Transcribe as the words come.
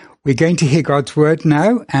We're going to hear God's word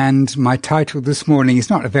now, and my title this morning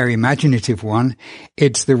is not a very imaginative one.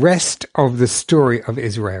 It's the rest of the story of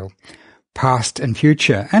Israel, past and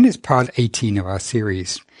future, and it's part 18 of our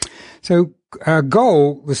series. So our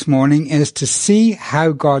goal this morning is to see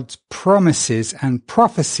how God's promises and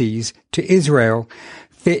prophecies to Israel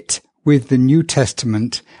fit with the New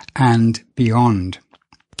Testament and beyond.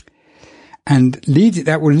 And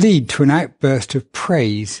that will lead to an outburst of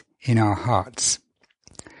praise in our hearts.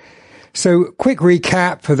 So, quick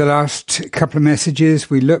recap for the last couple of messages.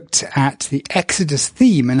 We looked at the Exodus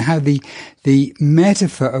theme and how the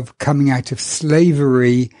metaphor of coming out of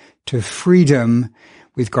slavery to freedom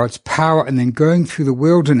with God's power and then going through the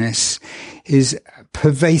wilderness is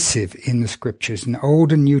pervasive in the scriptures, in the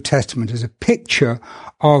Old and New Testament, as a picture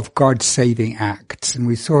of God's saving acts. And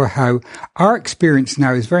we saw how our experience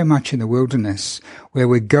now is very much in the wilderness, where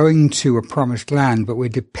we're going to a promised land, but we're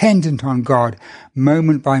dependent on God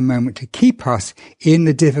moment by moment to keep us in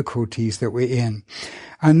the difficulties that we're in.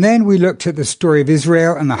 And then we looked at the story of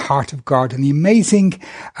Israel and the heart of God and the amazing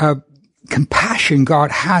compassion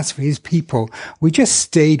God has for his people. We just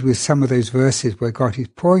stayed with some of those verses where God is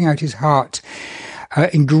pouring out his heart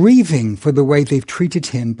in grieving for the way they've treated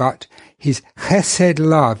him, but his chesed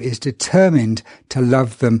love is determined to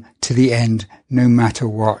love them to the end, no matter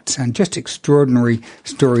what. And just extraordinary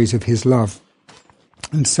stories of his love.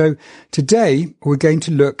 And so today we're going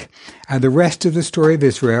to look at the rest of the story of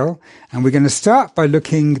Israel, and we're going to start by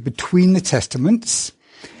looking between the Testaments.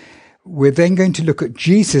 We're then going to look at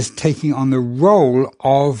Jesus taking on the role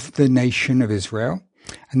of the nation of Israel,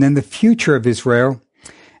 and then the future of Israel,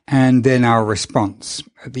 and then our response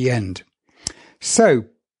at the end. So,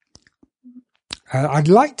 I'd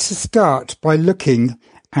like to start by looking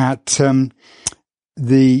at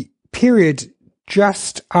the period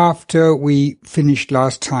just after we finished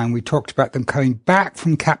last time. We talked about them coming back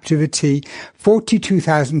from captivity.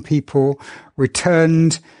 42,000 people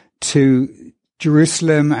returned to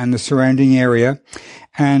Jerusalem and the surrounding area,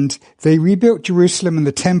 and they rebuilt Jerusalem and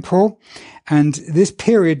the temple. And this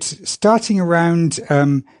period, starting around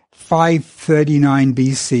 539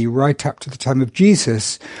 BC, right up to the time of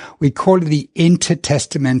Jesus, we call it the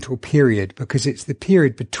intertestamental period, because it's the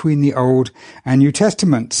period between the Old and New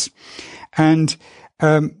Testaments. And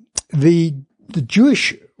the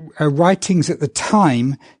Jewish writings at the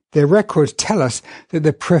time, their records tell us that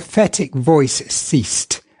the prophetic voice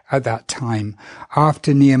ceased at that time.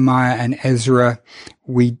 After Nehemiah and Ezra,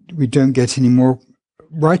 we don't get any more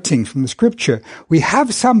writing from the scripture. We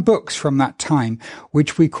have some books from that time,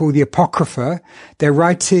 which we call the Apocrypha. Their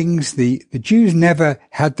writings, the Jews never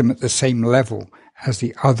had them at the same level as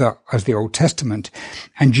the Old Testament,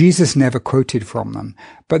 and Jesus never quoted from them.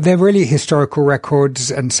 But they're really historical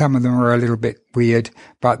records, and some of them are a little bit weird,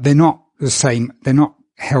 but they're not the same. They're not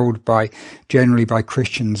held generally by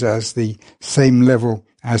Christians as the same level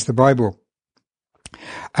as the Bible.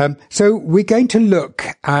 So we're going to look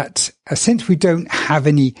at, since we don't have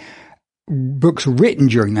any books written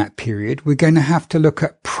during that period, we're going to have to look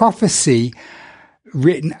at prophecy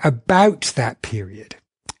written about that period.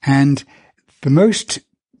 And the most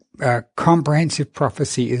comprehensive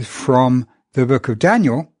prophecy is from the book of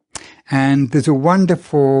Daniel, and there's a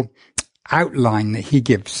wonderful outline that he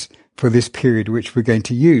gives for this period, which we're going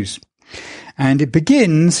to use. And it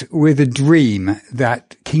begins with a dream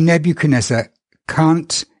that King Nebuchadnezzar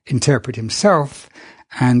can't interpret himself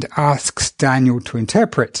and asks Daniel to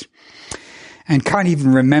interpret, and can't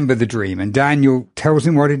even remember the dream. And Daniel tells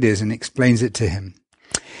him what it is and explains it to him.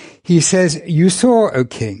 He says, "You saw, O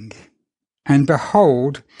king, and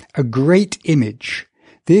behold, a great image.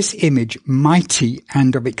 This image, mighty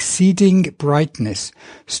and of exceeding brightness,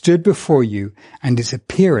 stood before you, and its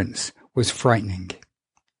appearance was frightening.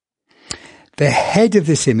 The head of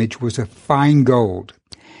this image was of fine gold,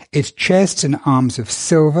 its chest and arms of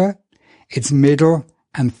silver, its middle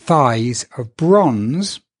and thighs of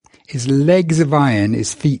bronze, its legs of iron,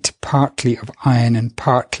 its feet partly of iron and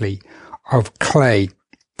partly of clay."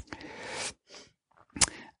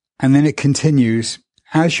 And then it continues,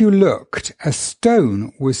 "As you looked, a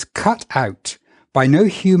stone was cut out by no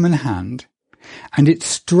human hand, and it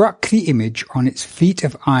struck the image on its feet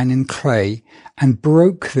of iron and clay and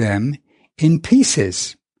broke them in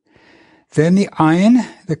pieces. Then the iron,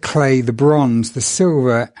 the clay, the bronze, the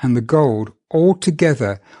silver, and the gold all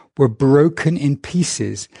together were broken in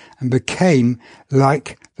pieces and became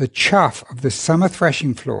like the chaff of the summer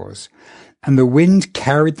threshing floors, and the wind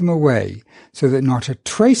carried them away, so that not a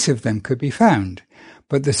trace of them could be found.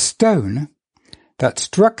 But the stone that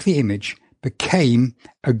struck the image became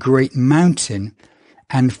a great mountain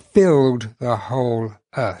and filled the whole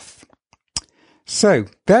earth." So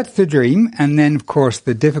that's the dream. And then, of course,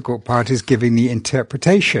 the difficult part is giving the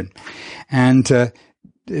interpretation. And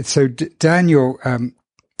so Daniel,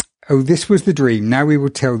 this was the dream. Now we will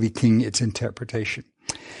tell the king its interpretation.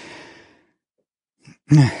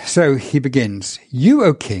 So he begins, "You,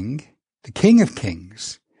 O king, the King of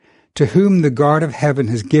kings, to whom the God of heaven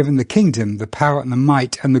has given the kingdom, the power and the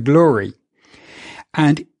might and the glory,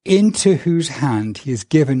 and into whose hand he has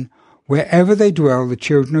given wherever they dwell the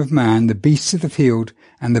children of man, the beasts of the field,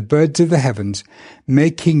 and the birds of the heavens,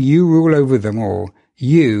 making you rule over them all.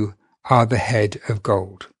 You are the head of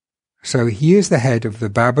gold." So he is the head of the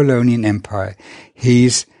Babylonian Empire.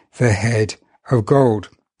 He's the head of gold.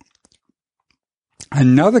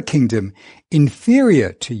 "Another kingdom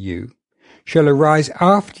inferior to you shall arise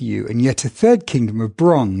after you, and yet a third kingdom of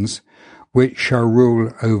bronze, which shall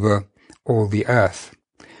rule over all the earth."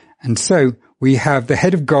 And so we have the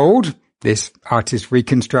head of gold, this artist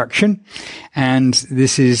reconstruction, and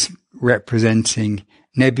this is representing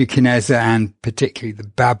Nebuchadnezzar and particularly the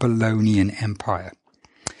Babylonian Empire.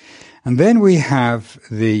 And then we have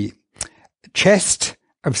the chest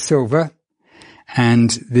of silver, and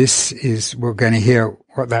this is, we're going to hear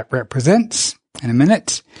what that represents in a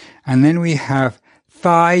minute. And then we have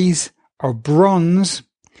thighs of bronze,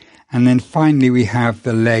 and then finally we have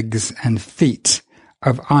the legs and feet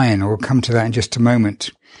of iron. We'll come to that in just a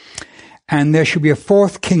moment. "And there shall be a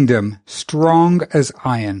fourth kingdom, strong as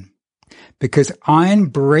iron, because iron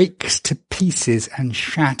breaks to pieces and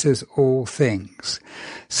shatters all things."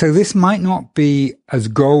 So this might not be as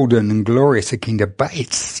golden and glorious a kingdom, but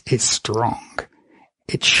it's strong.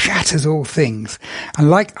 It shatters all things. And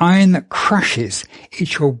like iron that crushes, it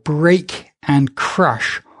shall break and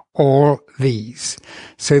crush all these.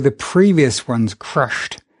 So the previous ones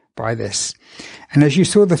crushed by this. "And as you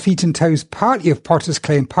saw the feet and toes, partly of potter's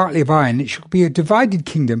clay and partly of iron, it shall be a divided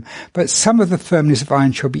kingdom, but some of the firmness of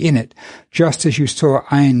iron shall be in it, just as you saw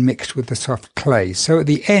iron mixed with the soft clay." So at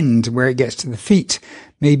the end, where it gets to the feet,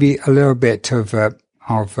 maybe a little bit of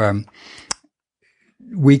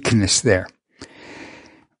weakness there.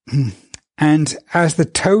 "And as the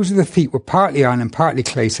toes of the feet were partly iron and partly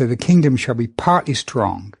clay, so the kingdom shall be partly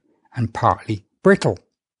strong and partly brittle."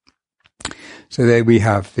 So there we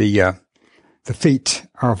have the feet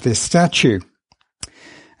of this statue.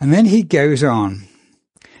 And then he goes on,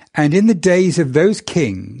 "And in the days of those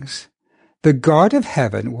kings, the God of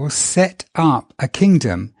heaven will set up a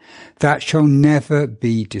kingdom that shall never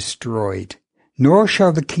be destroyed, nor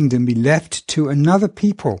shall the kingdom be left to another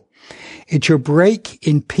people. It shall break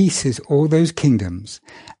in pieces all those kingdoms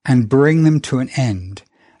and bring them to an end,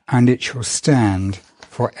 and it shall stand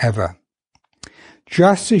forever.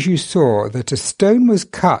 Just as you saw that a stone was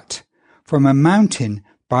cut from a mountain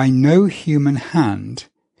by no human hand,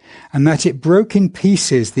 and that it broke in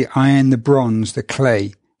pieces the iron, the bronze, the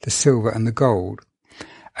clay, the silver, and the gold,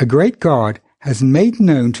 a great God has made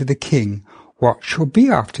known to the king what shall be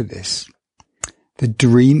after this. The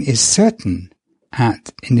dream is certain, and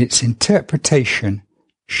in its interpretation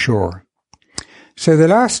sure." So the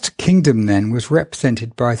last kingdom then was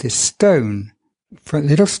represented by this stone, a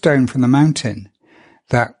little stone from the mountain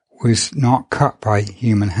that was not cut by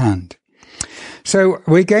human hand. So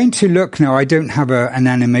we're going to look now. I don't have an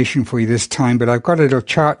animation for you this time, but I've got a little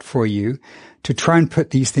chart for you to try and put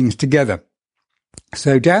these things together.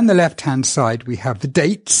 So down the left-hand side, we have the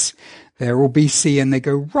dates. They're all BC, and they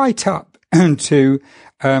go right up to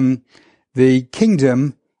the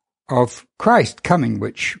kingdom of Christ coming,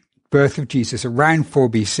 which birth of Jesus around 4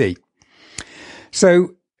 BC.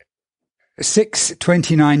 So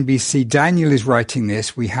 629 BC, Daniel is writing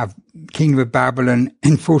this. We have Kingdom of Babylon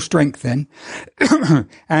in full strength then.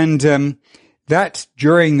 And that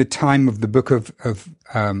during the time of the book of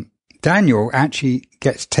Daniel actually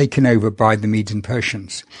gets taken over by the Medes and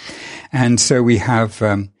Persians. And so we have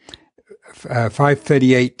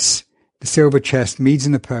 538, the silver chest, Medes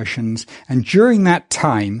and the Persians. And during that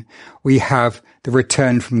time, we have the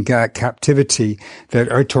return from captivity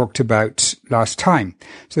that I talked about last time.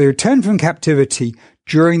 So the return from captivity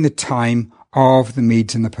during the time of the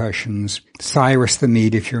Medes and the Persians. Cyrus the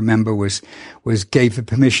Mede, if you remember, gave the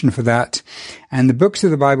permission for that. And the books of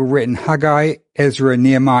the Bible written, Haggai, Ezra,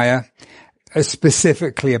 Nehemiah,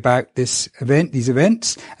 specifically about this event, these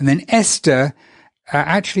events. And then Esther,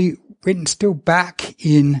 actually written still back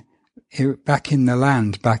in the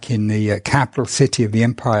land, back in the capital city of the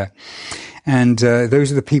empire. And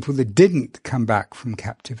those are the people that didn't come back from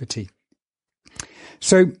captivity.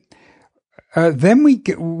 So then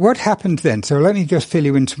what happened then? So let me just fill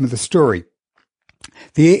you in some of the story.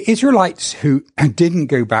 The Israelites who didn't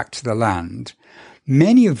go back to the land,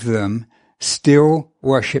 many of them still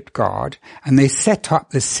worshipped God, and they set up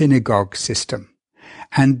the synagogue system.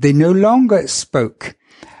 And they no longer spoke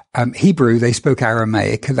Hebrew, they spoke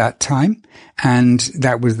Aramaic at that time, and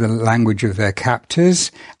that was the language of their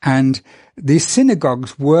captors. And these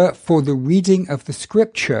synagogues were for the reading of the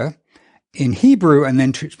scripture in Hebrew, and then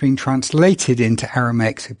it's being translated into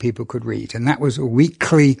Aramaic so people could read. And that was a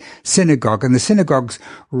weekly synagogue, and the synagogues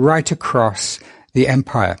right across the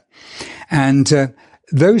empire. And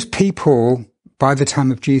those people, by the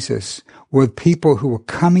time of Jesus, were people who were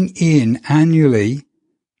coming in annually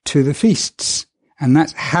to the feasts. And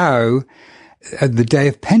that's how, at the day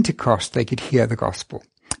of Pentecost, they could hear the gospel.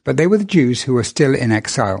 But they were the Jews who were still in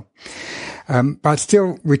exile, but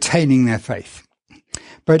still retaining their faith.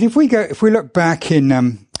 But if we look back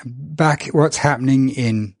back at what's happening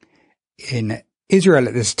in Israel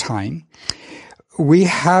at this time, we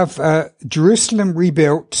have Jerusalem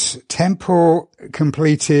rebuilt, temple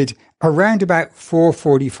completed around about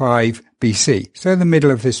 445 BC. So in the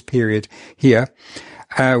middle of this period here.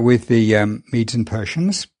 With the Medes and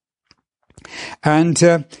Persians.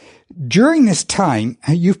 And during this time,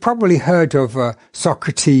 you've probably heard of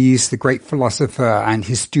Socrates, the great philosopher, and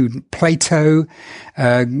his student Plato,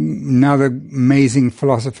 another amazing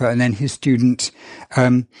philosopher, and then his student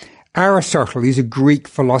Aristotle. These are Greek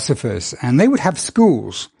philosophers, and they would have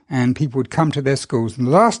schools, and people would come to their schools. And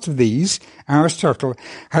the last of these, Aristotle,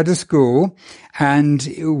 had a school, and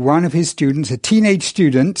one of his students, a teenage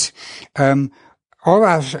student,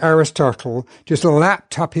 Aristotle just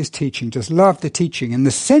lapped up his teaching, just loved the teaching. And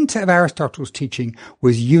the center of Aristotle's teaching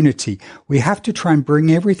was unity. We have to try and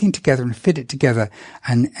bring everything together and fit it together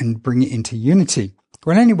and bring it into unity.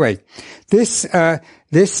 Well, anyway, this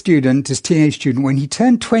student, this teenage student, when he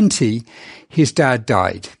turned 20, his dad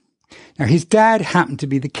died. Now, his dad happened to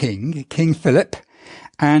be the king, King Philip.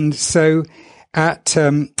 And so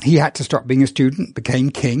he had to stop being a student,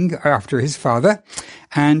 became king after his father,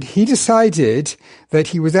 and he decided that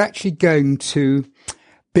he was actually going to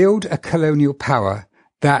build a colonial power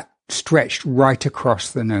that stretched right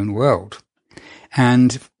across the known world.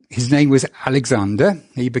 And his name was Alexander.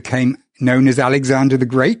 He became known as Alexander the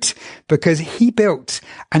Great because he built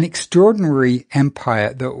an extraordinary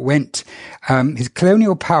empire that went, his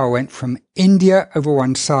colonial power went from India over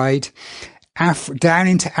one side, down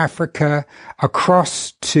into Africa,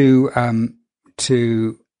 across to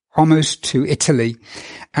almost to Italy.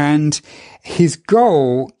 And his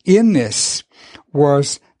goal in this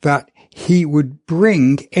was that he would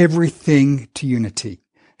bring everything to unity.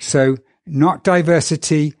 So not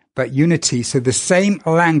diversity, but unity. So the same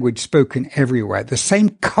language spoken everywhere, the same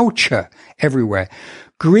culture everywhere.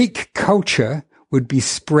 Greek culture would be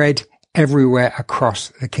spread everywhere across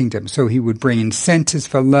the kingdom. So he would bring in centers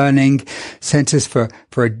for learning, centers for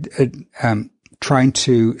trying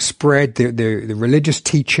to spread the religious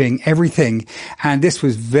teaching, everything. And this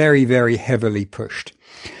was very, very heavily pushed.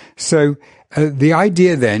 So the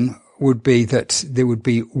idea then would be that there would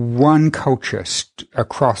be one culture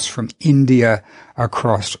across from India,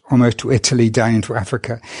 across almost to Italy, down into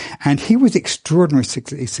Africa. And he was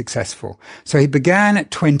extraordinarily successful. So he began at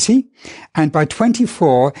 20, and by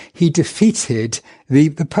 24, he defeated the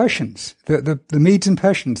Persians, the Medes and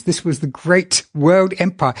Persians. This was the great world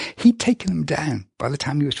empire. He'd taken them down by the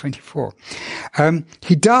time he was 24.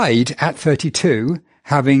 He died at 32,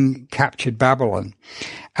 having captured Babylon.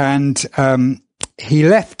 And he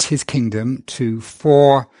left his kingdom to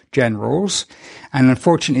 4 generals, and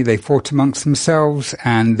unfortunately they fought amongst themselves,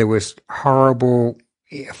 and there was horrible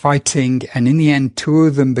fighting, and in the end 2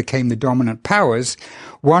 of them became the dominant powers.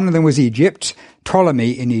 One of them was Egypt,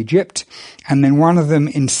 Ptolemy in Egypt, and then one of them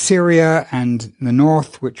in Syria and the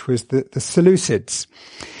north, which was the Seleucids.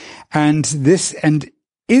 And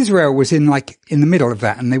Israel was in the middle of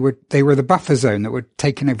that, and they were the buffer zone that were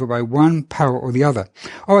taken over by one power or the other.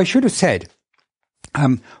 Oh, I should have said,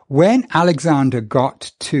 when Alexander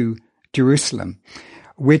got to Jerusalem,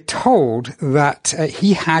 we're told that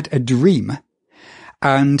he had a dream,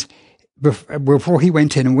 and before he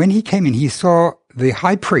went in, and when he came in, he saw the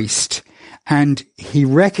high priest, and he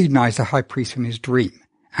recognized the high priest from his dream,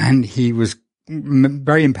 and he was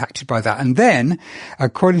very impacted by that. And then,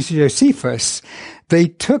 according to Josephus, they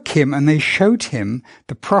took him and they showed him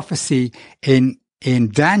the prophecy in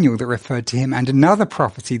Daniel that referred to him, and another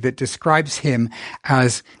prophecy that describes him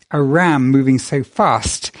as a ram moving so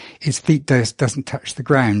fast its feet doesn't touch the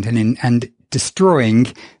ground, and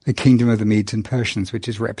destroying the kingdom of the Medes and Persians, which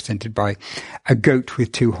is represented by a goat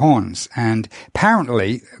with 2 horns. And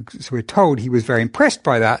apparently, so we're told, he was very impressed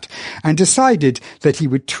by that and decided that he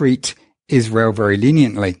would treat Israel very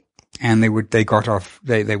leniently. and they got off.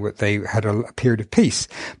 They had a period of peace.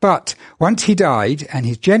 But once he died and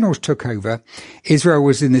his generals took over, Israel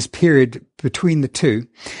was in this period between the two,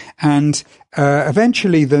 and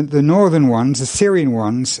eventually the northern ones, the Syrian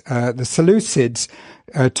ones, the Seleucids,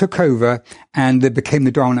 took over, and they became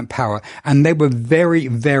the dominant power. And they were very,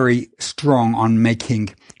 very strong on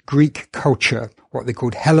making Greek culture, what they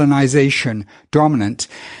called Hellenization, dominant.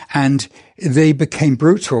 And they became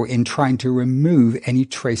brutal in trying to remove any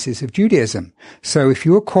traces of Judaism. So if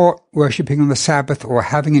you were caught worshipping on the Sabbath or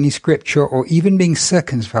having any scripture or even being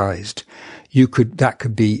circumcised, that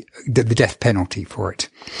could be the death penalty for it.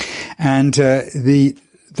 And the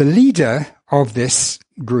leader of this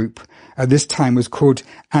group at this time was called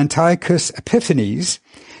Antiochus Epiphanes.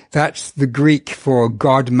 That's the Greek for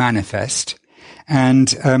God manifest.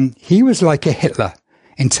 And he was like a Hitler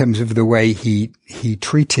in terms of the way he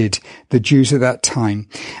treated the Jews at that time.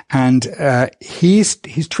 And his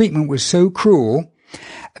treatment was so cruel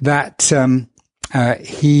that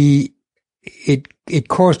it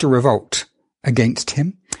caused a revolt against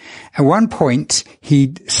him. At one point,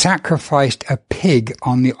 he sacrificed a pig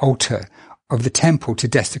on the altar of the temple to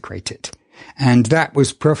desecrate it. And that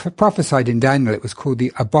was prophesied in Daniel. It was called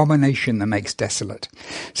the abomination that makes desolate.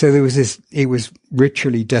 So there was it was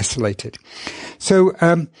ritually desolated. So,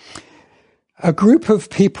 a group of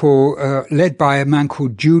people, led by a man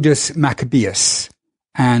called Judas Maccabeus,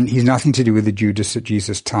 and he's nothing to do with the Judas at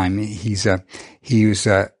Jesus' time. He was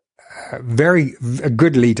a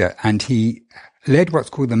good leader, and he led what's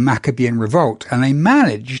called the Maccabean revolt, and they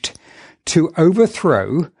managed to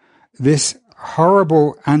overthrow this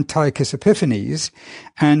horrible Antiochus Epiphanes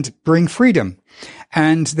and bring freedom.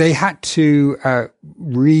 And they had to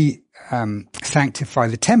sanctify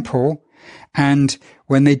the temple. And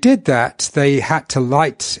when they did that, they had to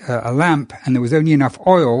light a lamp, and there was only enough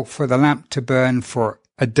oil for the lamp to burn for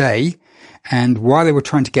a day. And while they were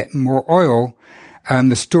trying to get more oil,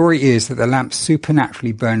 the story is that the lamp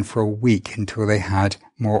supernaturally burned for a week until they had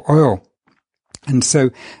more oil. And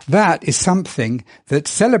so that is something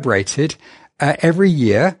that's celebrated every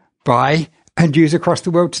year by Jews across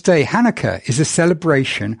the world today. Hanukkah is a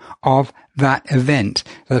celebration of that event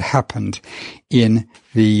that happened in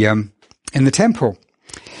the temple.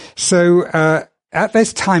 So at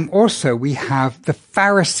this time also we have the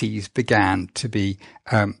Pharisees began to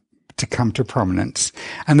come to prominence,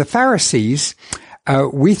 and the Pharisees.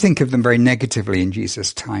 We think of them very negatively in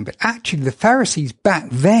Jesus' time, but actually the Pharisees back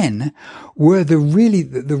then were the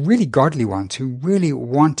really godly ones who really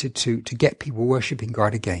wanted to get people worshipping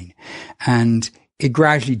God again. And it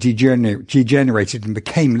gradually degenerated and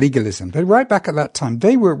became legalism. But right back at that time,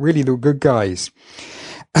 they were really the good guys.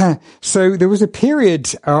 So there was a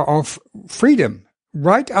period of freedom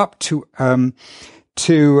right up to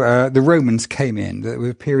the Romans came in. There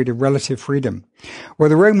was a period of relative freedom. Well,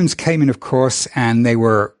 the Romans came in, of course, and they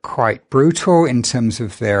were quite brutal in terms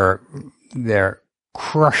of their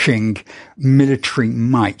crushing military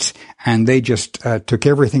might, and they just took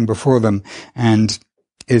everything before them, and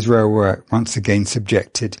Israel were once again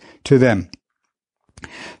subjected to them.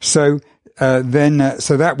 So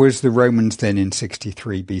that was the Romans then in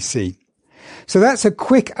 63 BC. So that's a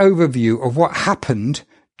quick overview of what happened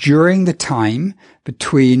during the time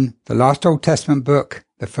between the last Old Testament book,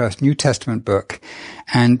 the first New Testament book,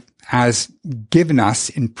 and as given us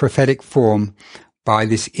in prophetic form by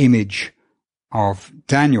this image of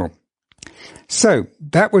Daniel. So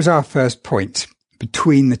that was our first point,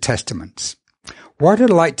 between the Testaments. What I'd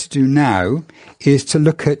like to do now is to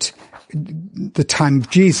look at the time of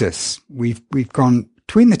Jesus. We've gone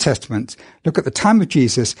between the Testaments, look at the time of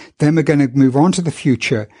Jesus, then we're going to move on to the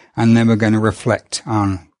future, and then we're going to reflect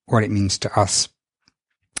on what it means to us.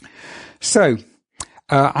 So,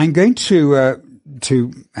 I'm going to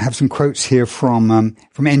have some quotes here from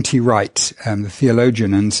N.T. Wright, the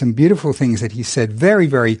theologian, and some beautiful things that he said, very,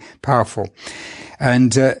 very powerful.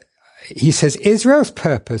 And he says, Israel's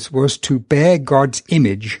purpose was to bear God's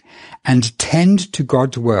image and tend to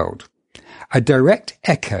God's world, a direct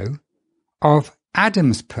echo of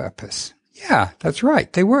Adam's purpose. Yeah, that's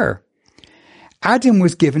right, they were. Adam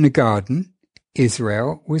was given a garden,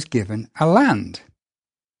 Israel was given a land.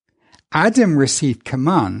 Adam received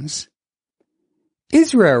commands,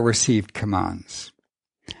 Israel received commands.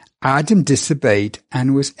 Adam disobeyed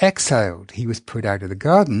and was exiled. He was put out of the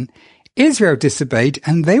garden. Israel disobeyed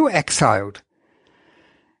and they were exiled.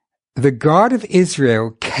 The God of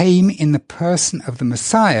Israel came in the person of the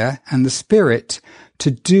Messiah and the Spirit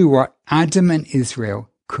to do what Adam and Israel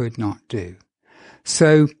could not do.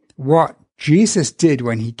 So what Jesus did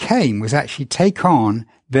when he came was actually take on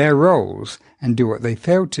their roles and do what they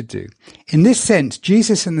failed to do. In this sense,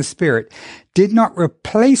 Jesus and the Spirit did not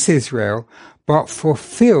replace Israel, but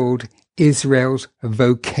fulfilled Israel's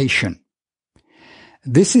vocation.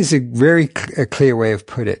 This is a very clear way of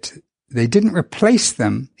put it. They didn't replace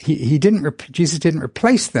them. Jesus didn't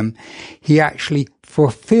replace them. He actually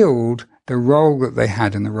fulfilled the role that they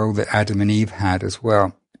had and the role that Adam and Eve had as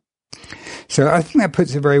well. So I think that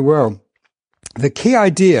puts it very well. The key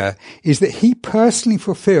idea is that he personally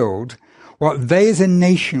fulfilled what they as a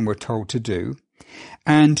nation were told to do.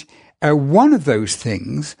 And one of those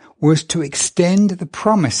things was to extend the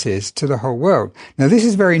promises to the whole world. Now, this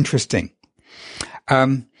is very interesting.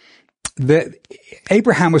 That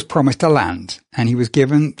Abraham was promised a land, and he was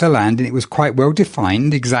given the land, and it was quite well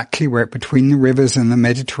defined exactly where, between the rivers and the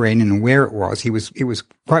Mediterranean, and where it was. It was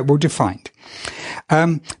quite well defined.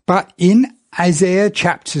 But in Isaiah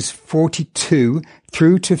chapters 42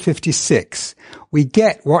 through to 56, we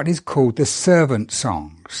get what is called the servant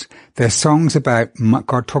songs. They're songs about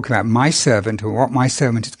God talking about my servant or what my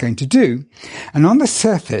servant is going to do. And on the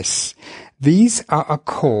surface, these are a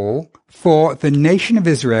call for the nation of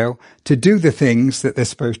Israel to do the things that they're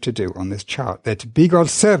supposed to do on this chart. They're to be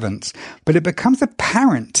God's servants, but it becomes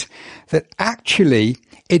apparent that actually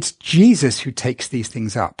it's Jesus who takes these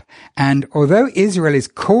things up. And although Israel is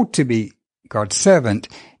called to be God's servant,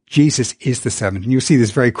 Jesus is the servant. And you'll see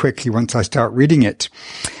this very quickly once I start reading it.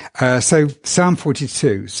 So Psalm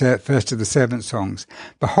 42, first of the servant songs.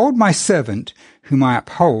 Behold my servant, whom I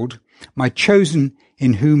uphold, my chosen,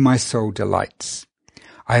 in whom my soul delights.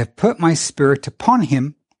 I have put my spirit upon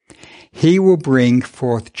him. He will bring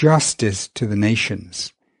forth justice to the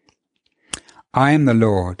nations. I am the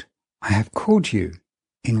Lord. I have called you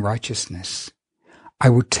in righteousness. I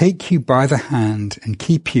will take you by the hand and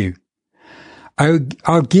keep you.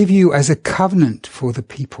 I'll give you as a covenant for the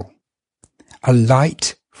people, a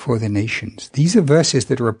light for the nations. These are verses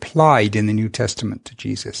that are applied in the New Testament to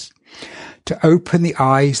Jesus. To open the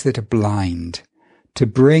eyes that are blind, to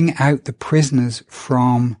bring out the prisoners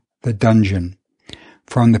from the dungeon,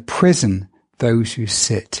 from the prison those who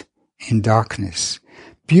sit in darkness.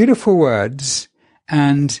 Beautiful words,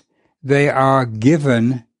 and they are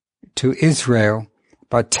given to Israel,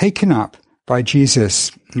 but taken up by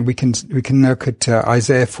Jesus. We can look at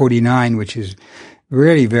Isaiah 49, which is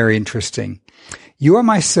really very interesting. You are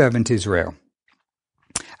my servant Israel.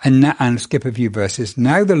 And skip a few verses.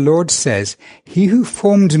 Now the Lord says, he who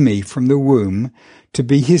formed me from the womb to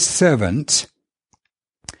be his servant,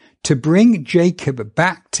 to bring Jacob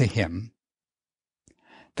back to him,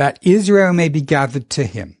 that Israel may be gathered to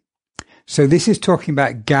him. So this is talking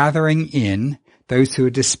about gathering in those who are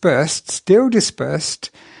dispersed, still dispersed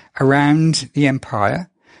around the empire,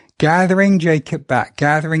 gathering Jacob back,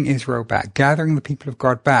 gathering Israel back, gathering the people of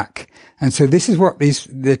God back. And so this is what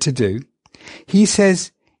they're to do. He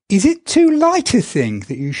says, is it too light a thing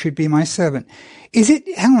that you should be my servant? Is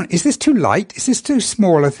this too light? Is this too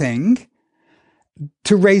small a thing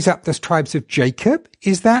to raise up the tribes of Jacob?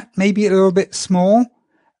 Is that maybe a little bit small?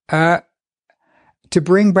 To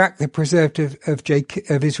bring back the preserved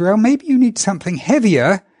of Israel? Maybe you need something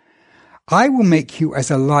heavier. I will make you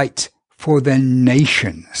as a light for the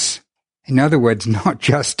nations. In other words, not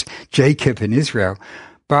just Jacob and Israel,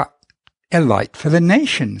 but a light for the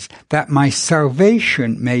nations, that my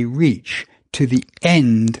salvation may reach to the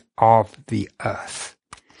end of the earth.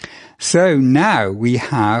 So now we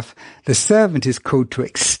have the servant is called to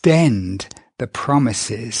extend the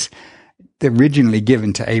promises originally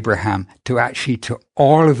given to Abraham to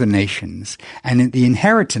all of the nations, and the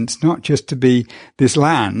inheritance not just to be this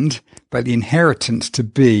land, but the inheritance to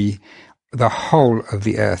be the whole of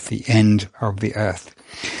the earth, the end of the earth.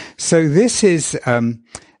 So this is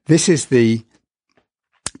the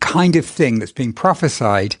kind of thing that's being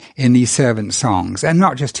prophesied in these servant songs, and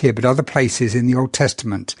not just here, but other places in the Old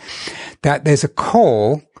Testament, that there's a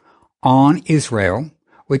call on Israel,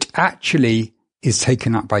 which actually is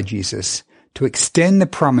taken up by Jesus, to extend the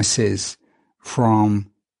promises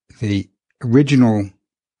from the original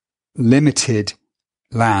limited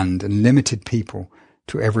land and limited people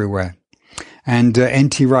to everywhere. And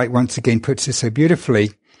N.T. Wright once again puts this so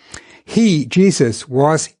beautifully. He, Jesus,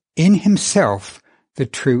 was in himself the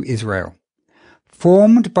true Israel,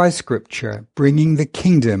 formed by Scripture, bringing the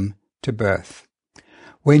kingdom to birth.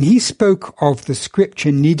 When he spoke of the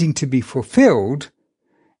Scripture needing to be fulfilled,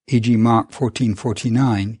 e.g. Mark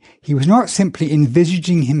 14:49, he was not simply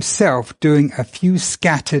envisaging himself doing a few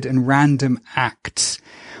scattered and random acts,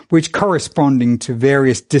 which corresponding to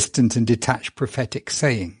various distant and detached prophetic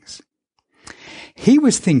sayings. He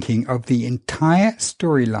was thinking of the entire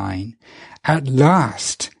storyline at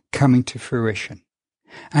last coming to fruition,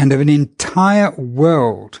 and of an entire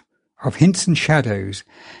world of hints and shadows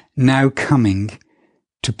now coming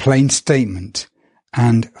to plain statement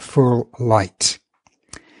and full light.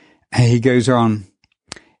 And he goes on,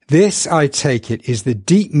 this, I take it, is the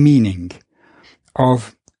deep meaning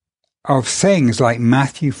of sayings like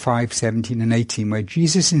Matthew 5:17 and 18, where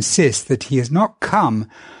Jesus insists that he has not come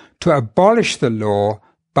to abolish the law,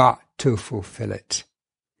 but to fulfill it.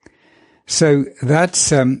 So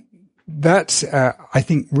that's I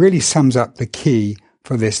think really sums up the key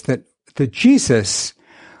for this, that Jesus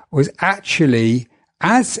was actually,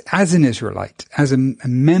 as an Israelite, as a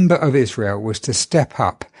member of Israel, was to step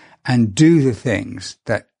up and do the things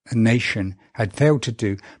that a nation had failed to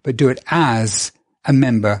do, but do it as a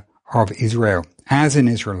member of Israel, as an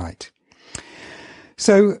Israelite.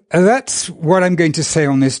 So that's what I'm going to say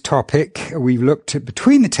on this topic. We've looked at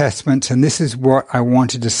between the Testaments, and this is what I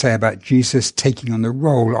wanted to say about Jesus taking on the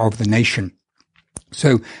role of the nation.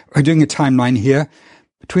 So we're doing a timeline here.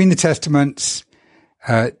 Between the Testaments,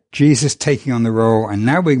 Jesus taking on the role, and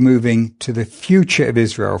now we're moving to the future of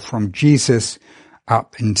Israel from Jesus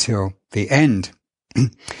up until the end.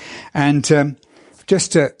 And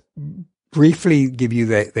just to briefly give you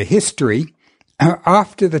the history,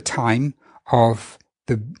 after the time of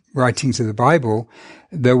the writings of the Bible,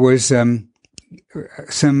 there was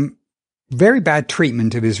some very bad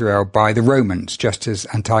treatment of Israel by the Romans, just as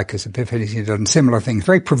Antiochus Epiphanes had done similar things,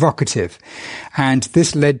 very provocative. And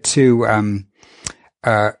this led to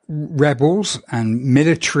rebels and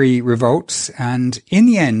military revolts. And in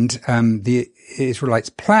the end, the Israelites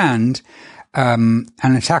planned an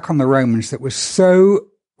attack on the Romans that was so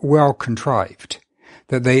well contrived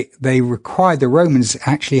that they required, the Romans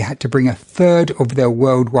actually had to bring a third of their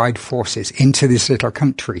worldwide forces into this little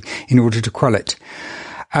country in order to quell it.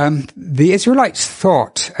 The Israelites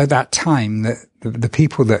thought at that time that the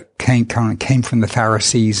people that came from the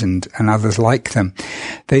Pharisees and others like them,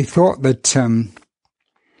 they thought that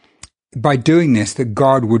by doing this, that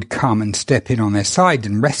God would come and step in on their side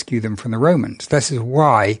and rescue them from the Romans. This is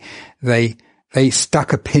why they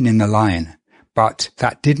stuck a pin in the lion. But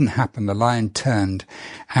that didn't happen. The lion turned,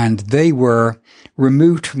 and they were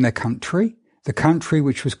removed from their country, the country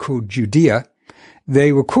which was called Judea.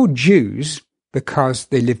 They were called Jews because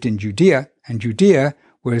they lived in Judea, and Judea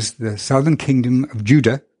was the southern kingdom of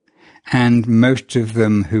Judah, and most of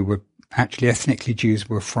them who were actually ethnically Jews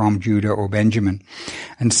were from Judah or Benjamin.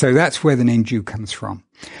 And so that's where the name Jew comes from.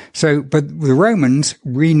 So, but the Romans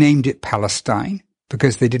renamed it Palestine,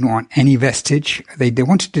 because they didn't want any vestige. They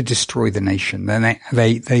wanted to destroy the nation. Then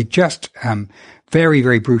they just very,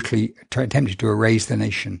 very brutally attempted to erase the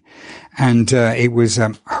nation. And it was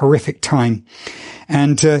a horrific time.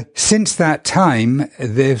 And since that time,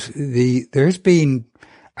 there's been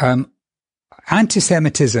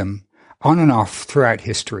anti-Semitism on and off throughout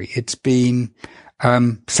history. It's been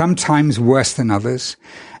sometimes worse than others.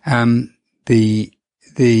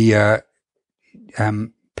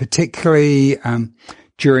 Particularly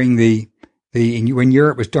during when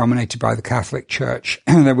Europe was dominated by the Catholic Church,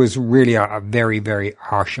 there was really a very, very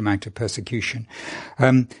harsh amount of persecution.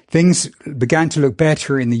 Things began to look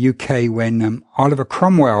better in the UK when Oliver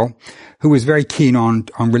Cromwell, who was very keen on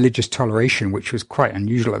religious toleration, which was quite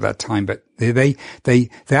unusual at that time, but they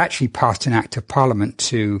actually passed an act of Parliament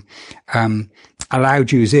to allow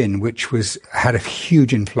Jews in, which had a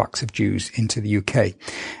huge influx of Jews into the UK,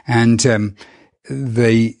 and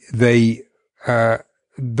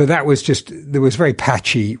but that was there was very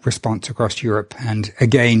patchy response across Europe. And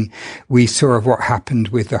again, we saw of what happened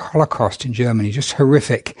with the Holocaust in Germany, just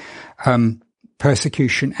horrific,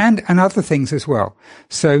 persecution and other things as well.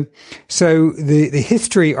 So the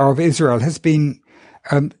history of Israel has been,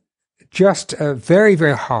 just, very,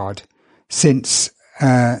 very hard since,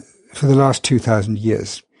 for the last 2,000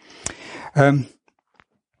 years.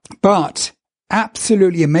 But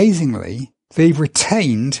absolutely amazingly, they've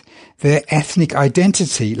retained their ethnic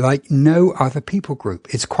identity like no other people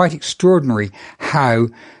group. It's quite extraordinary how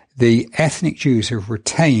the ethnic Jews have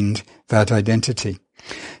retained that identity.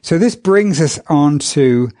 So this brings us on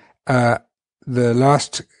to the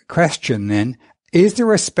last question then. Is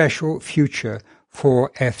there a special future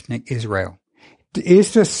for ethnic Israel?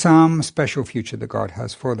 Is there some special future that God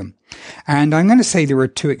has for them? And I'm going to say there are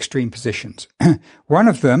two extreme positions. One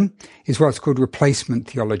of them is what's called replacement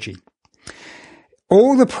theology.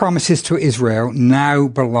 All the promises to Israel now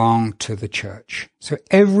belong to the church. So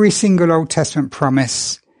every single Old Testament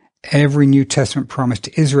promise, every New Testament promise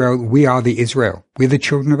to Israel, we are the Israel. We're the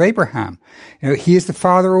children of Abraham. He is the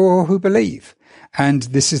father of all who believe. And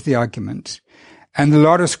this is the argument. And a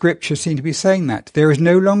lot of scriptures seem to be saying that. There is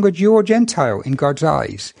no longer Jew or Gentile in God's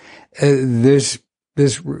eyes. They're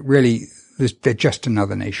just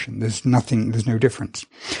another nation. There's no difference.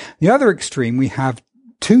 The other extreme, we have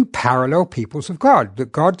two parallel peoples of God,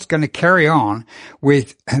 that God's going to carry on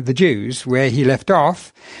with the Jews where he left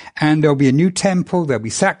off, and there'll be a new temple, there'll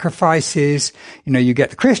be sacrifices. You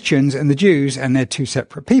get the Christians and the Jews, and they're two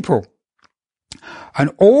separate people.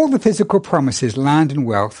 And all the physical promises, land and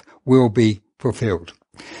wealth, will be fulfilled.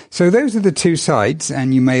 So those are the two sides,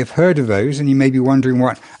 and you may have heard of those, and you may be wondering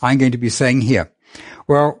what I'm going to be saying here.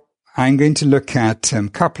 Well, I'm going to look at a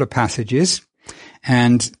couple of passages,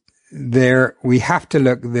 and there we have to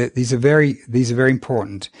look. These are very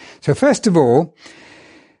important. So first of all,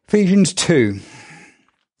 Ephesians 2.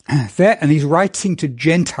 And he's writing to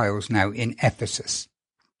Gentiles now in Ephesus.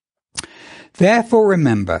 Therefore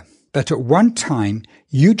remember that at one time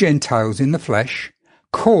you Gentiles in the flesh,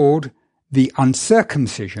 called the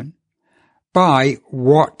uncircumcision by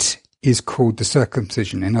what is called the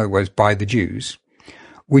circumcision, in other words, by the Jews,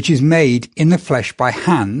 which is made in the flesh by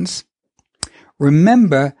hands,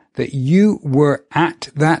 remember that you were at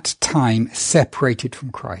that time separated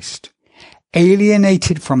from Christ,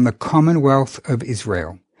 alienated from the commonwealth of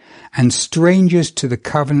Israel, and strangers to the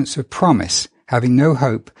covenants of promise, having no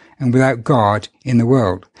hope and without God in the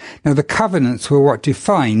world. Now the covenants were what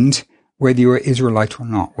defined whether you were Israelite or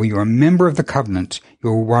not. Well, you're a member of the covenant,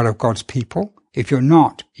 you're one of God's people. If you're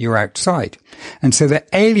not, you're outside. And so they're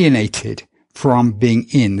alienated from being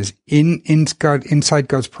in. There's inside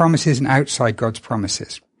God's promises and outside God's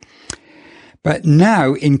promises. But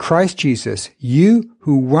now in Christ Jesus, you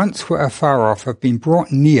who once were afar off have been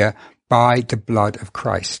brought near by the blood of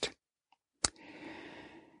Christ.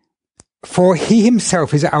 For he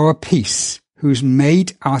himself is our peace, who's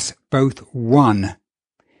made us both one.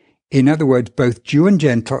 In other words, both Jew and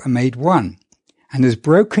Gentile are made one, and has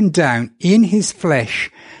broken down in his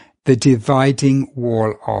flesh the dividing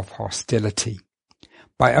wall of hostility,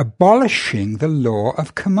 by abolishing the law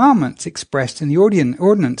of commandments expressed in the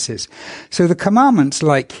ordinances. So the commandments,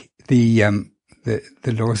 like the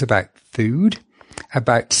laws about food,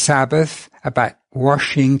 about Sabbath, about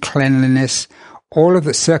washing, cleanliness, all of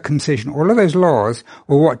the circumcision, all of those laws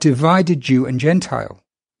were what divided Jew and Gentile.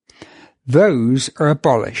 Those are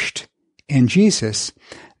abolished in Jesus,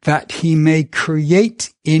 that he may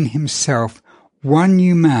create in himself one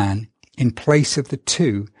new man in place of the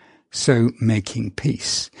two, so making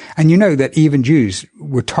peace. And you know that even Jews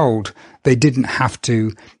were told they didn't have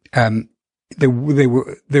to, they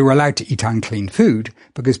were allowed to eat unclean food,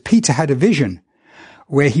 because Peter had a vision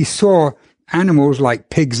where he saw animals like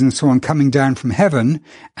pigs and so on coming down from heaven,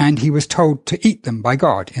 and he was told to eat them by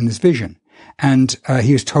God in this vision. And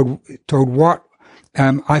he was told what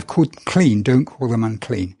I've called them clean, don't call them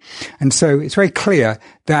unclean. And so it's very clear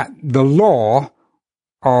that the law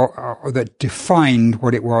that defined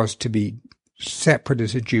what it was to be separate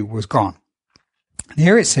as a Jew was gone. And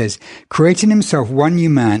here it says, creating himself one new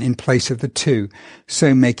man in place of the two,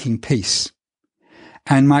 so making peace,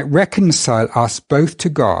 and might reconcile us both to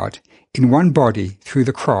God in one body through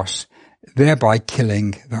the cross, thereby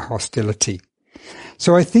killing the hostility.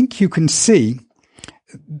 So I think you can see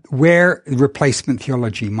where replacement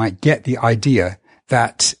theology might get the idea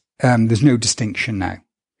that there's no distinction now.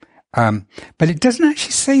 But it doesn't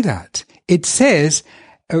actually say that. It says,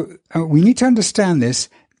 we need to understand this,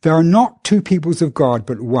 there are not two peoples of God,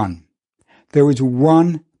 but one. There is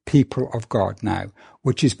one people of God now,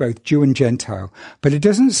 which is both Jew and Gentile. But it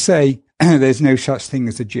doesn't say there's no such thing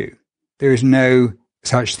as a Jew. There is no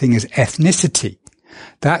such thing as ethnicity.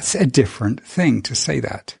 That's a different thing to say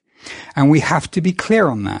that. And we have to be clear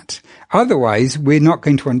on that. Otherwise, we're not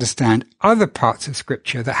going to understand other parts of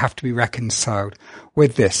Scripture that have to be reconciled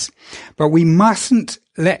with this. But we mustn't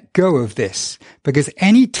let go of this, because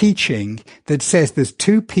any teaching that says there's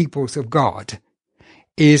two peoples of God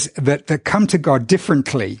is that come to God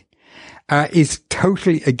differently is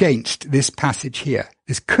totally against this passage here.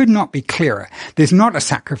 This could not be clearer. There's not a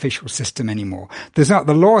sacrificial system anymore.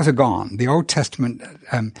 The laws are gone. The Old Testament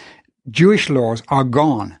Jewish laws are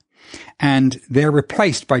gone, and they're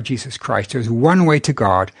replaced by Jesus Christ. There's one way to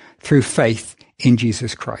God through faith in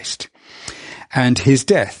Jesus Christ and his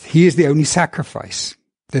death. He is the only sacrifice.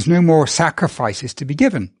 There's no more sacrifices to be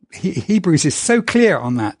given. Hebrews is so clear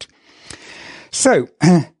on that. So,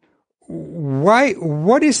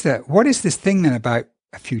 what is that? What is this thing then about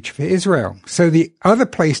a future for Israel? So the other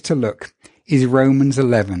place to look is Romans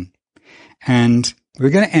 11. And we're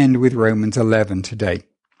going to end with Romans 11 today.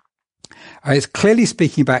 It's clearly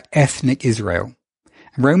speaking about ethnic Israel.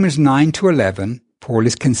 In Romans 9 to 11, Paul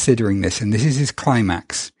is considering this, and this is his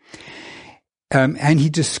climax. and he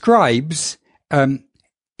describes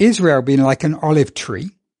Israel being like an olive tree.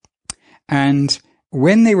 And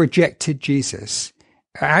when they rejected Jesus,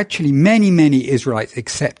 actually many Israelites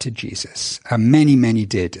accepted Jesus. Many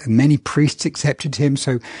did. And many priests accepted him.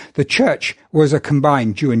 So the church was a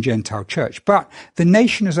combined Jew and Gentile church. But the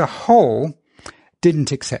nation as a whole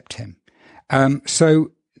didn't accept him.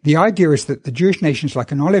 So the idea is that the Jewish nation is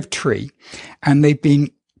like an olive tree, and they've been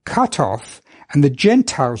cut off, and the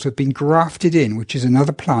Gentiles have been grafted in, which is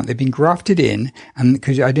another plant. They've been grafted in, and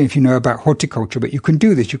because I don't know if you know about horticulture, but you can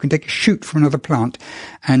do this. You can take a shoot from another plant,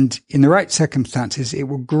 and in the right circumstances, it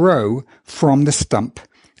will grow from the stump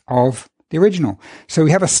of the original. So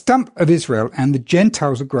we have a stump of Israel, and the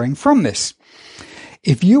Gentiles are growing from this.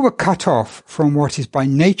 If you were cut off from what is by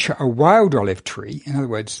nature a wild olive tree, in other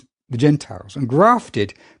words, the Gentiles, and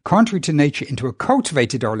grafted, contrary to nature, into a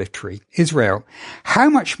cultivated olive tree, Israel, how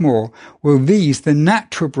much more will these, the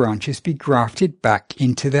natural branches, be grafted back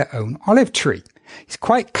into their own olive tree? He's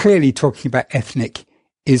quite clearly talking about ethnic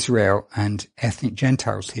Israel and ethnic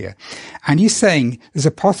Gentiles here. And he's saying there's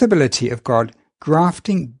a possibility of God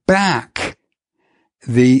grafting back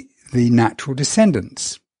the natural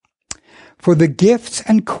descendants. For the gifts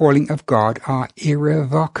and calling of God are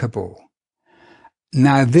irrevocable.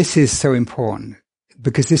 Now, this is so important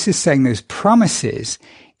because this is saying those promises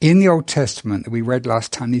in the Old Testament that we read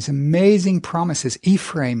last time, these amazing promises.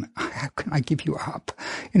 Ephraim, how can I give you up?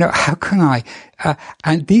 How can I?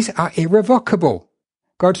 And these are irrevocable.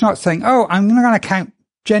 God's not saying, oh, I'm not going to count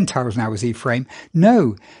Gentiles now as Ephraim.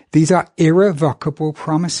 No, these are irrevocable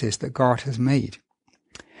promises that God has made.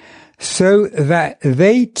 So that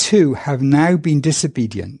they too have now been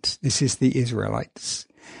disobedient. This is the Israelites.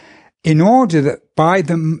 In order that by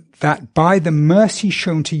the mercy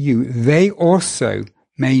shown to you, they also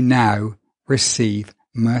may now receive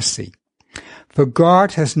mercy. For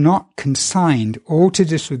God has not consigned all to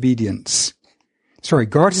disobedience.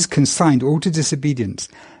 God has consigned all to disobedience,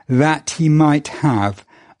 that he might have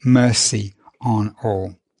mercy on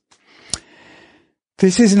all.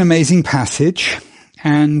 This is an amazing passage,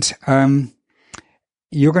 and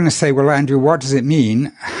you're going to say, well, Andrew, what does it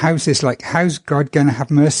mean? How's God going to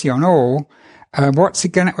have mercy on all? What's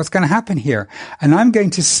going to happen here? And I'm going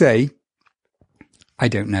to say, I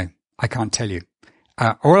don't know. I can't tell you.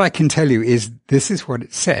 All I can tell you is this is what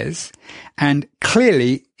it says. And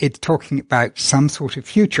clearly it's talking about some sort of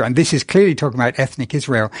future. And this is clearly talking about ethnic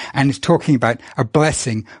Israel. And it's talking about a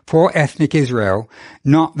blessing for ethnic Israel.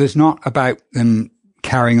 There's not about them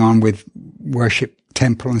carrying on with worship,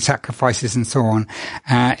 temple and sacrifices and so on.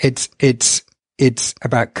 It's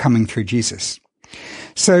about coming through Jesus.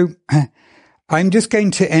 So I'm just going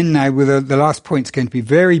to end now with the last point. It's going to be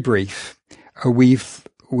very brief.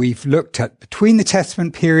 We've looked at between the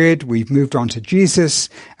Testament period, we've moved on to Jesus,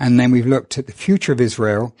 and then we've looked at the future of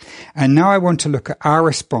Israel. And now I want to look at our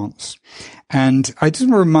response. And I just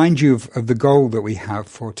want to remind you of the goal that we have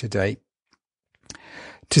for today.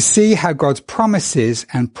 To see how God's promises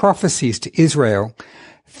and prophecies to Israel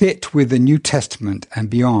fit with the New Testament and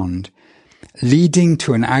beyond, leading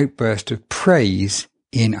to an outburst of praise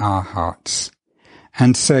in our hearts.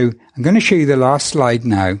 And so I'm going to show you the last slide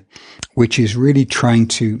now, which is really trying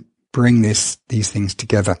to bring these things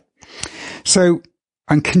together. So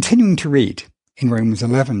I'm continuing to read in Romans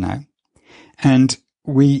 11 now, and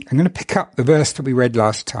I'm going to pick up the verse that we read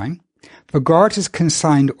last time. For God has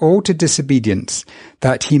consigned all to disobedience,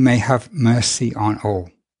 that he may have mercy on all.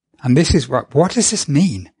 And this is what does this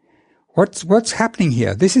mean? What's happening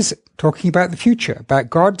here? This is talking about the future, about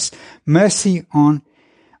God's mercy on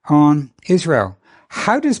Israel.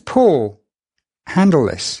 How does Paul handle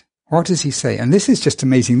this? What does he say? And this is just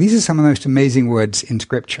amazing. These are some of the most amazing words in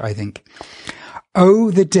Scripture, I think.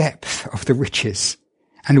 Oh, the depth of the riches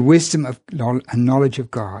and wisdom and knowledge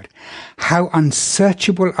of God. How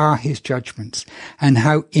unsearchable are his judgments, and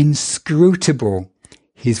how inscrutable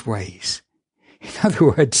his ways. In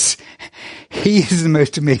other words, he is the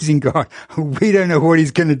most amazing God. We don't know what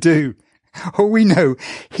he's going to do. All we know,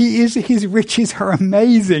 his riches are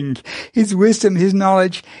amazing. His wisdom, his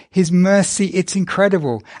knowledge, his mercy, it's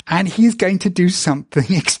incredible. And he's going to do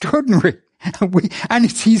something extraordinary.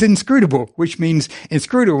 He's inscrutable, which means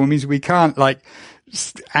inscrutable means we can't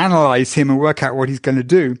analyze him and work out what he's going to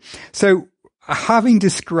do. So having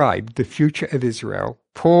described the future of Israel,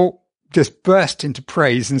 Paul just burst into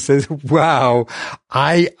praise and says, wow,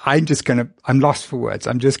 I'm lost for words.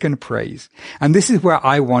 I'm just going to praise. And this is where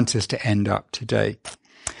I want us to end up today.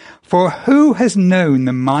 For who has known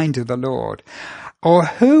the mind of the Lord? Or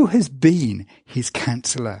who has been his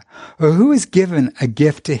counselor? Or who has given a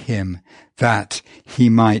gift to him that he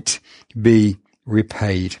might be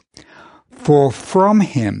repaid? For from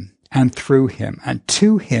him and through him and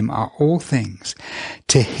to him are all things.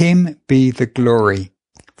 To him be the glory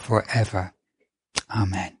forever.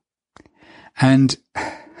 Amen. And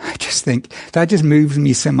I just think that just moves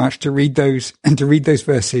me so much to read those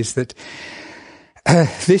verses that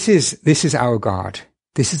this is our God.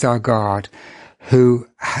 This is our God who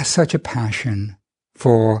has such a passion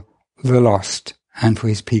for the lost and for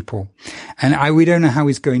his people. And we don't know how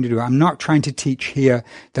he's going to do it. I'm not trying to teach here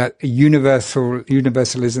that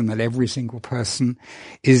universalism, that every single person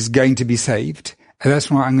is going to be saved.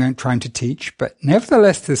 That's what I'm trying to teach. But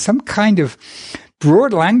nevertheless, there's some kind of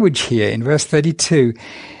broad language here in verse 32.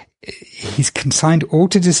 He's consigned all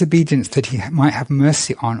to disobedience that he might have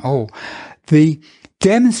mercy on all. The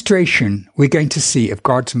demonstration we're going to see of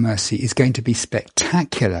God's mercy is going to be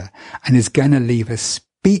spectacular and is going to leave us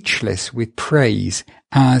speechless with praise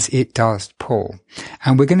as it does Paul.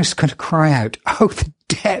 And we're going to kind of cry out, oh, the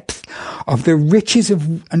depth of the riches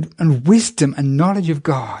of and wisdom and knowledge of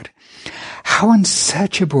God. How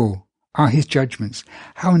unsearchable are his judgments.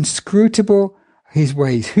 How inscrutable his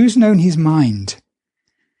ways. Who's known his mind?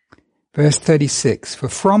 Verse 36, for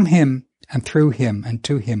from him and through him and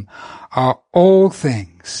to him are all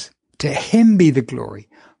things. To him be the glory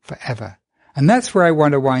forever. And that's where I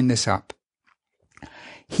want to wind this up.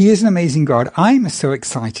 He is an amazing God. I'm so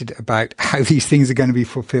excited about how these things are going to be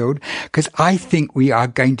fulfilled because I think we are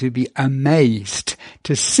going to be amazed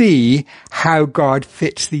to see how God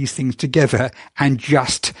fits these things together and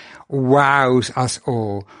just wows us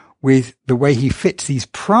all with the way he fits these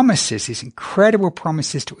promises, these incredible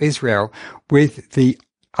promises to Israel, with the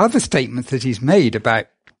other statements that he's made about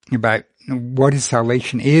what his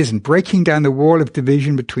salvation is and breaking down the wall of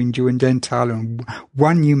division between Jew and Gentile and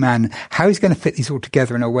one new man, how he's going to fit these all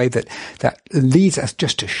together in a way that leads us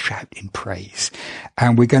just to shout in praise.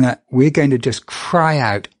 And we're going to just cry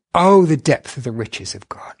out, oh, the depth of the riches of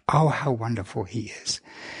God. Oh, how wonderful he is.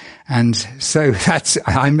 And so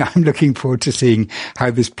I'm looking forward to seeing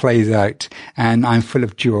how this plays out. And I'm full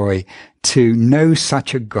of joy to know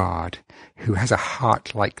such a God who has a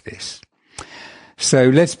heart like this. So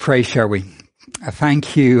let's pray, shall we?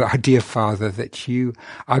 Thank you, our dear Father, that you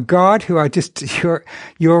are God who are just,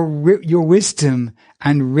 your wisdom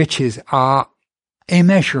and riches are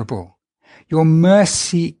immeasurable. Your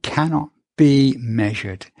mercy cannot be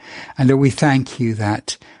measured. And Lord, we thank you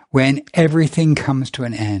that when everything comes to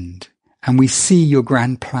an end and we see your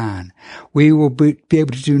grand plan, we will be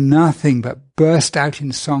able to do nothing but burst out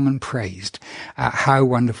in song and praise at how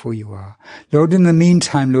wonderful you are. Lord, in the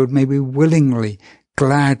meantime, Lord, may we willingly,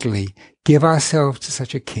 gladly give ourselves to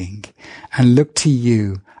such a King and look to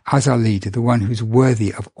you as our leader, the one who's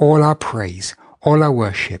worthy of all our praise, all our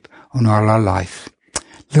worship, and all our life.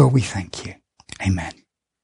 Lord, we thank you. Amen.